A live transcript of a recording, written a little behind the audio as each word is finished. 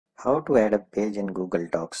How to add a page in Google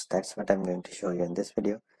Docs. That's what I'm going to show you in this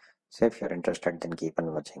video. So if you're interested, then keep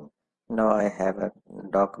on watching. Now I have a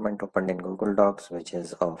document opened in Google Docs which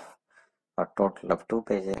is of a total of 2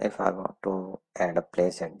 pages. If I want to add a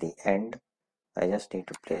place at the end, I just need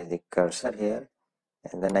to place the cursor here,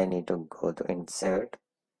 and then I need to go to insert,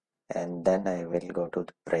 and then I will go to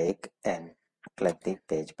the break and click the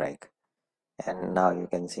page break. And now you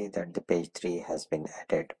can see that the page 3 has been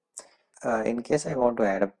added. In case I want to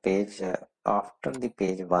add a page after the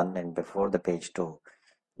page 1 and before the page 2,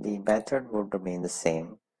 the method would remain the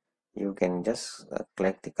same. You can just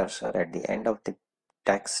click the cursor at the end of the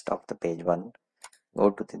text of the page 1,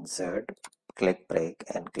 go to the insert, click break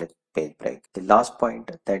and click page break. The last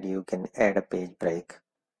point that you can add a page break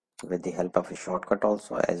with the help of a shortcut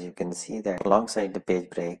also. As you can see that alongside the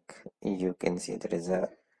page break, you can see there is a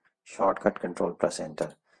shortcut control plus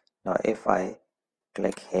enter. Now if I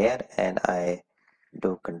click here and I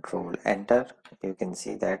do control enter, you can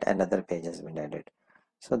see that another page has been added.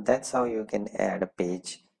 So that's how you can add a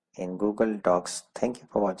page in Google Docs. Thank you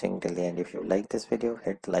for watching till the end. If you like this video,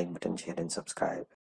 hit the like button, share and subscribe.